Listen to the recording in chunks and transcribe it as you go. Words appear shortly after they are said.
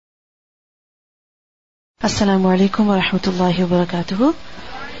Assalamu alaikum wa rahmatullahi wa barakatuhu.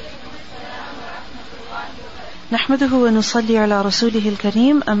 نحمده ونصلي على رسوله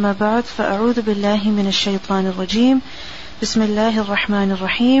الكريم أما بعد فأعوذ بالله من الشيطان الرجيم بسم الله الرحمن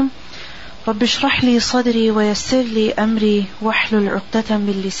الرحيم رب اشرح لي صدري ويسر لي أمري واحلل عقدة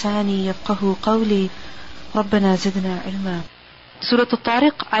من لساني يفقه قولي ربنا زدنا علما. Surah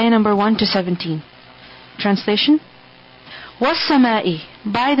At-Tariq, ayah number 1 to 17. Translation: وَالسَّمَاءِ,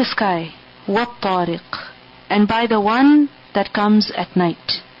 by the sky, وَالطَّارِقِ, and by the one that comes at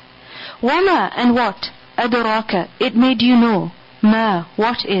night. وَمَا, and what, أَدْرَاكَ, it made you know, مَا,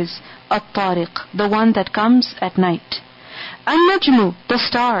 what is, الطَّارِقِ, the one that comes at night. النَّجْمُ, the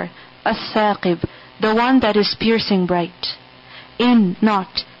star, الثَّاقِبِ, the one that is piercing bright. In,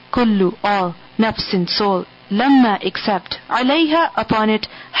 not, كُلُّ, all, نَفْسٍ, soul, لَمَّا, except, عَلَيْهَا, upon it,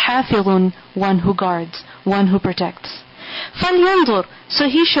 حَافِظٌ, one who guards, one who protects. فَلْيَنْظُرْ, so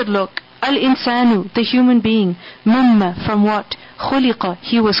he should look, الْإِنسَانُ, the human being, مِمَّا, from what, خُلِقَ,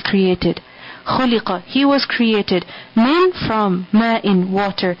 he was created. خُلِقَ, he was created, min, from, مَاءٍ,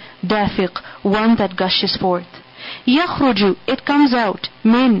 water, دافق, one that gushes forth. يَخْرُجُ, it comes out,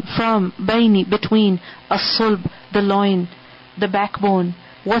 min, from, بَيْنِ, between, الصُّلْبِ, the loin, the backbone,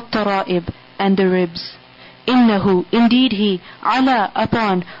 وَالتَّرَائِبِ, and the ribs. إِنَّهُ, indeed he, عَلَى,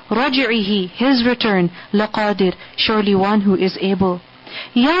 upon, رَجْعِهِ, his return, لَقَادِرٌ, surely one who is able.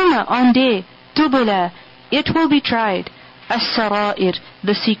 يَوْمَ, on day, تُبْلَى, it will be tried, السَّرَائِرُ,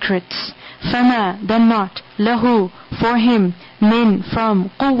 the secrets. فَمَا, then not, لَهُ, for him, min, from,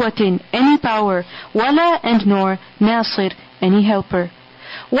 قُوَّةٍ, any power, وَلَا, and nor, نَاصِرٌ, any helper.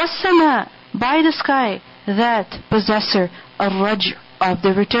 وَالسَّمَاء, by the sky, that, possessor, الرَّجْعِ, of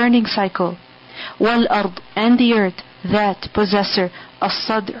the returning cycle. وَالْأَرْضِ, and the earth, that, possessor,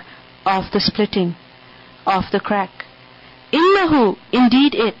 الصَّدْعِ, of the splitting, of the crack. إِنَّهُ,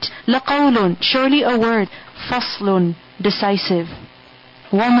 indeed it, لَقَوْلٌ, surely a word, فَصْلٌ, decisive.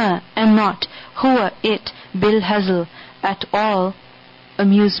 وَمَا, and not, هُوَ, it, بِالْهَزْلِ, at all,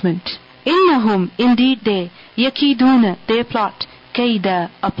 amusement. إِنَّهُمْ, indeed they, يَكِيدُونَ, they plot, كَيْدًا,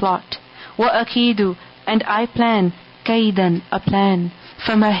 a plot. وَأَكِيدُ, and I plan, كَيْدًا, a plan.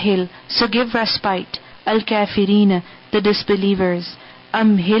 فَمَهِّلْ, so give respite, الْكَافِرِينَ, the disbelievers.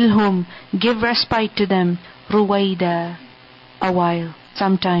 أَمْهِلْهُمْ, give respite to them, رُوَيْدًا, a while,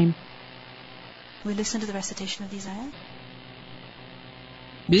 sometime. We listen to the recitation of these ayahs.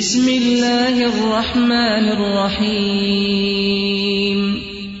 بسم الله الرحمن الرحيم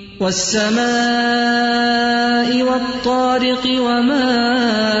والسماء والطارق وما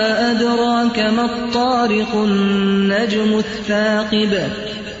أدراك ما الطارق النجم الثاقب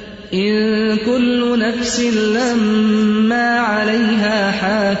إن كل نفس لما عليها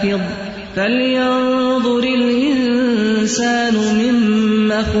حافظ فلينظر الإنسان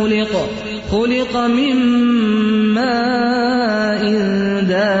مما خلق من ماء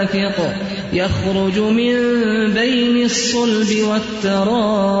دافق يخرج من بين الصلب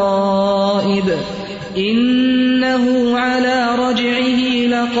والترائب إنه على رجعه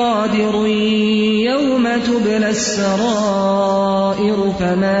لقادر يوم تبلى السرائر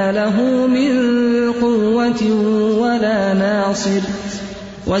فما له من قوة ولا ناصر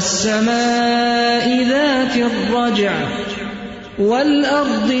والسماء ذات الرجع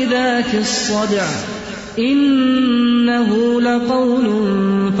والأرض ذات الصدع إنه لقول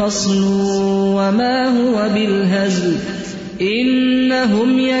فصل وما هو بالهزل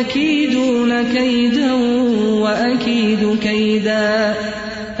إنهم يكيدون كيدا وأكيد كيدا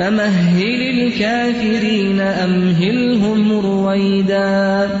فمهل الكافرين أمهلهم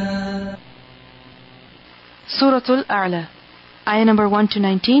رويدا. Surah Al-A'la, ayah number 1 to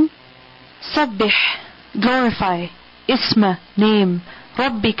 19. Sabbih, glorify, Isma, name,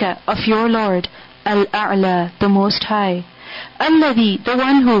 Rabbika, of your Lord, Al-A'la, the Most High. Alladhi, the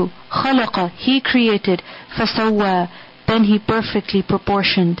one who, khalaqa, he created, fasawwa, then he perfectly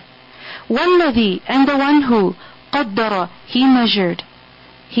proportioned. Walladhi, and the one who, qaddara, he measured,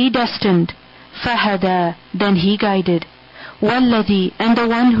 he destined, fahada, then he guided. Walladhi, and the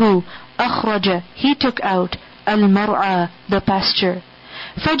one who, akhraja, he took out, al-mar'a, the pasture.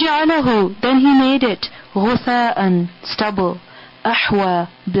 Faja'alahu, then he made it, ghutha'an, stubble, ahwa,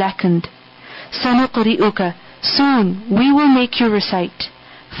 blackened. Sanuqri'uka, soon we will make you recite.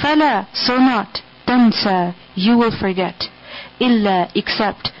 Fala, so not, tansa, you will forget. Illa,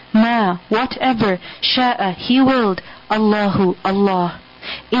 except, ma, whatever, sha'a, he willed, Allahu, Allah.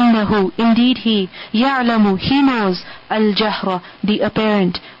 Innahu, indeed he, ya'lamu, he knows, al-jahra, the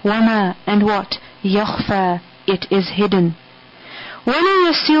apparent, wama, and what, yakhfa, it is hidden.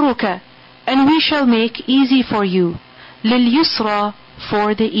 وَلَيَسِّرُكَ, and we shall make easy for you, لِلْيُسْرَى,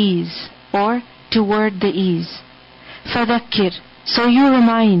 for the ease, or toward the ease. فَذَكِّرْ, so you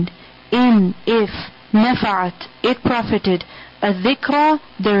remind, in, if, نَفَعَتْ, it profited, الذِّكْرَى,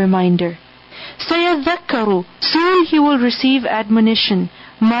 the reminder. سَيَذَّكَّرُ, soon he will receive admonition,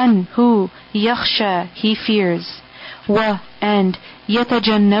 man, who, يَخْشَى, he fears, wa, and,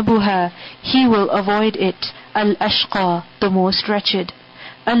 يَتَجَنَّبُهَا, he will avoid it, الْأَشْقَى, the most wretched,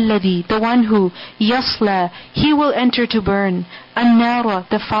 الَّذِي, the one who, يَصْلَى, he will enter to burn, النَّارَ,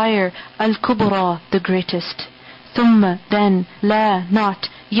 the fire, الْكُبْرَى, the greatest. ثُمَّ, then, la, not,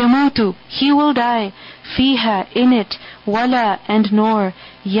 يَمُوتُ, he will die, فِيهَا, in it, وَلَا, and nor,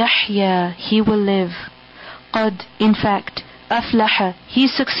 يَحْيَا, he will live. قَدْ, in fact, أَفْلَحَ, he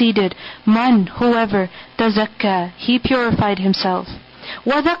succeeded, man, whoever, تَزَكَّى, he purified himself.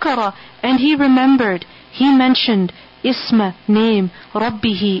 وَذَكَرَ, and he remembered, he mentioned, isma, name,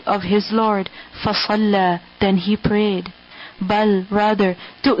 Rabbihi, of his Lord, فَصَلَّى, then he prayed. Bal, rather,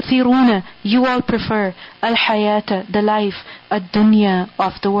 tu'thiruna, you all prefer, al-hayata, the life, ad-dunya,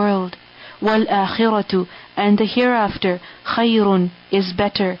 of the world. Wal-akhiratu, and the hereafter, khayrun, is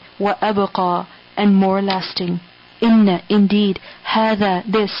better, wa abqa, and more lasting. Inna, indeed, hadha,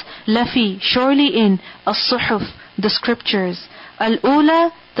 this, lafi, surely in, as-suhuf, the scriptures,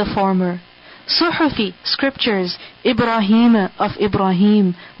 al-ula, the former. Suhufi, scriptures, Ibrahim, of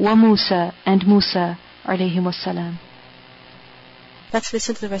Ibrahim, wa Musa, and Musa, alayhim wassalam. Let's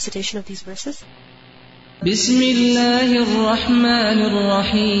listen to the recitation of these verses. Bismillahir Rahmanir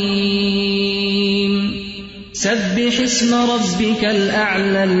Rahim. سبح اسم ربك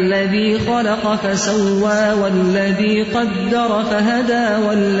الأعلى الذي خلق فسوى والذي قدر فهدى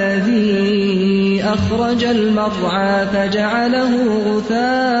والذي أخرج المرعى فجعله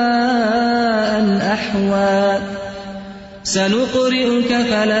غثاء أحوى سنقرئك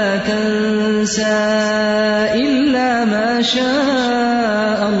فلا تنسى إلا ما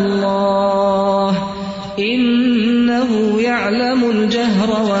شاء الله إنه يعلم الجهر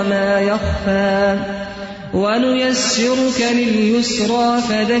وما يخفى ونيسرك لليسرى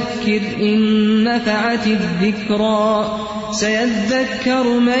فذكر إن نفعت الذكرى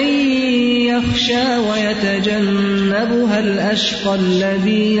سيذكر من يخشى ويتجنبها الأشقى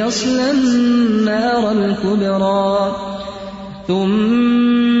الذي يصلى النار الكبرى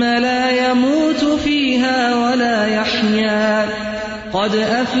ثم لا يموت فيها ولا يحيا قد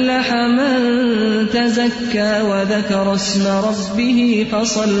أفلح من تزكى وذكر اسم ربه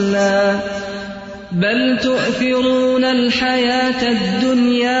فصلى بل تؤثرون الحياة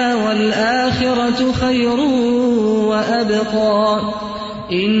الدنيا والآخرة خير وأبقى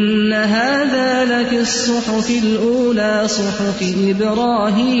إن هذا لفي الصحف الأولى صحف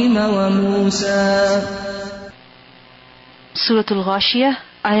إبراهيم وموسى. Surah Al-Ghashiyah,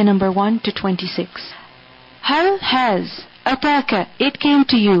 ayah number 1 to 26. Hal has, ataka, it came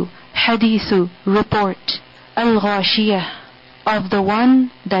to you, hadithu, report, al-ghashiyah, of the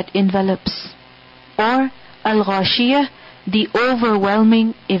one that envelops, or al-ghashiyah, the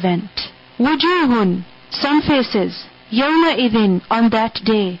overwhelming event. Wujuhun, some faces, yawma idhin, on that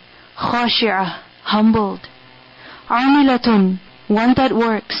day, khashi'ah, humbled. Amilatun, one that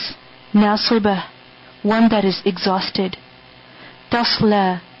works, nasibah, one that is exhausted.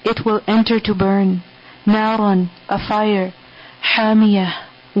 Tasla, it will enter to burn. Naran, a fire. Hamiyah,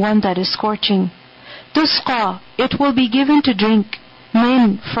 one that is scorching. Tusqa, it will be given to drink.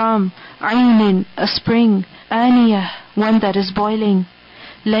 Min, from. Aynin, a spring. Aniyah, one that is boiling.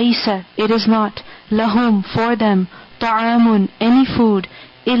 Laysa, it is not. Lahum, for them. Ta'amun, any food.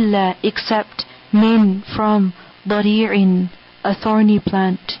 Illa, except. Min, from. Dari'in, a thorny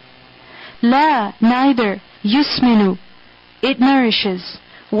plant. La, neither. Yusminu, it nourishes.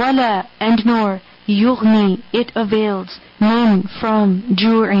 Wala, and nor. Yughni, it avails. Min, from.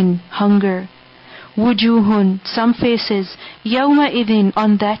 Ju'in, hunger. Wujuhun, some faces. Yawma idhin,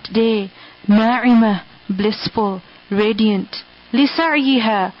 on that day. Na'imah, blissful, radiant.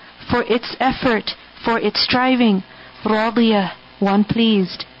 Lisa'yiha, for its effort, for its striving. Radiyah, one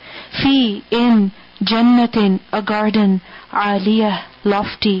pleased. Fi, in. Jannatin, a garden. Aliyah,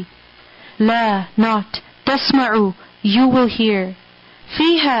 lofty. La, not. Tasma'u, you will hear.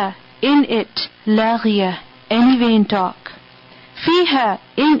 Fiha, in it. Laghiyah, any vain talk. Fiha,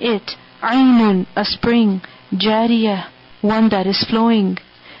 in it. Aynun, a spring. Jariyah, one that is flowing.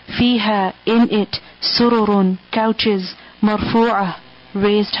 Fiha, in it. Sururun, couches. Marfu'ah,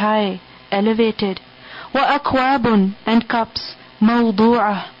 raised high, elevated. Wa akwabun, and cups.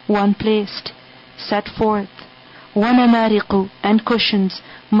 Mawdu'ah, one placed, set forth. Wa namariqu, and cushions.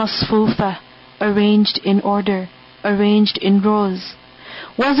 Masfufa, arranged in order, arranged in rows.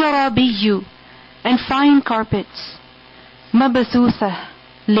 Wa zarabiyu, and fine carpets. Mabathutha,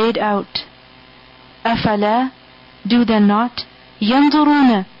 laid out. أفلا, do they not?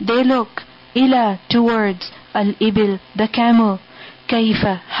 ينظرون, they look, إلى, towards, الإبل, the camel,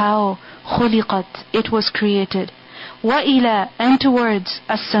 كيف, how, خلقت, it was created, وإلى, and towards,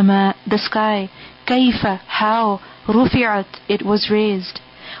 السماء, the sky, كيف, how, رفعت, it was raised,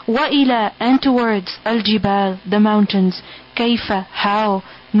 وإلى, and towards, الجبال, the mountains, كيف, how,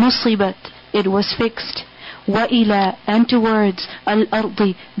 نصبت, it was fixed, وإلى, and towards,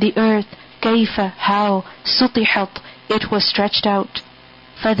 الأرض, the earth, كيف, how, سطحت, it was stretched out.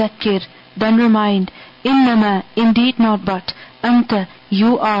 فذكر, then remind, إنما, indeed not but, أنت,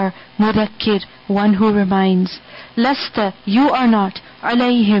 you are, مذكر, one who reminds, لست, you are not,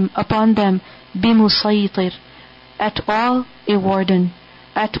 عليهم, upon them, بمسيطر, at all a warden,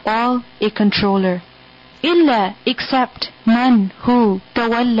 at all a controller, إلا, except, man, who,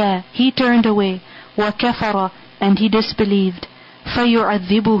 تولى, he turned away, وكفر, and he disbelieved,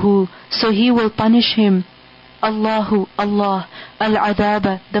 فيعذبه, so he will punish him, Allahu, Allah,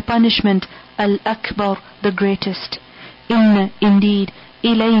 al-adaba, the punishment, al-akbar, the greatest, inna, indeed,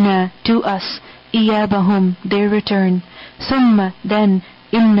 ilayna, to us, iyabahum, their return, thumma, then,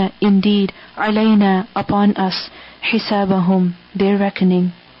 inna, indeed, alayna, upon us, hisabahum, their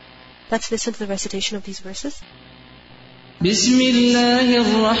reckoning. Let's listen to the recitation of these verses. بسم الله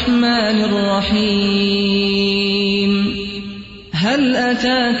الرحمن الرحيم هل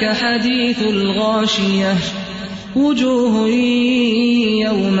أتاك حديث الغاشية وجوه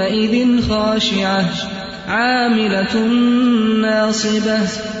يومئذ خاشعة عاملة ناصبة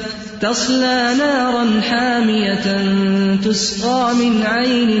تصلى نارا حامية تسقى من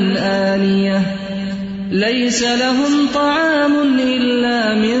عين آنية ليس لهم طعام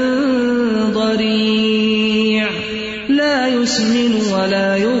إلا من ضريع لا يسمن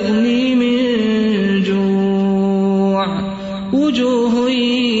ولا يغني من جوع وجوه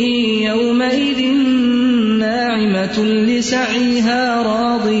يومئذ ناعمة لسعيها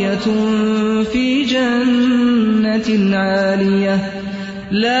راضية في جنة عالية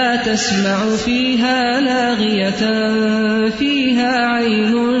لا تسمع فيها لاغية فيها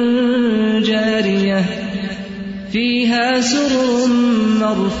عين جارية فيها سرر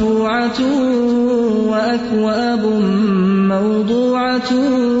مرفوعة وأكواب موضوعة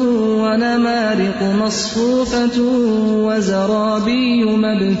ونمارق مصفوفة وزرابي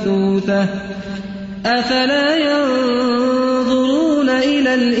مبثوثة أفلا ينظرون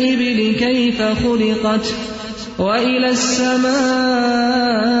إلى الإبل كيف خلقت وإلى السماء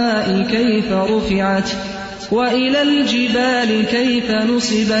كيف رفعت وإلى الجبال كيف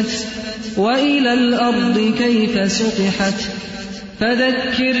نصبت وإلى الأرض كيف سطحت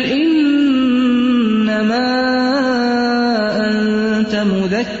فذكر إنما أنت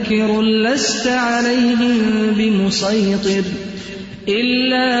مذكر لست عليهم بمسيطر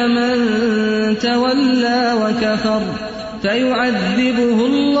إلا من تولى وكفر فيعذبه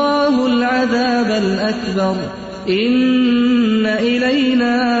الله العذاب الأكبر إن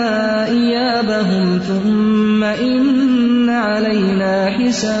إلينا إيابهم ثم إن علينا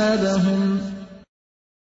حسابهم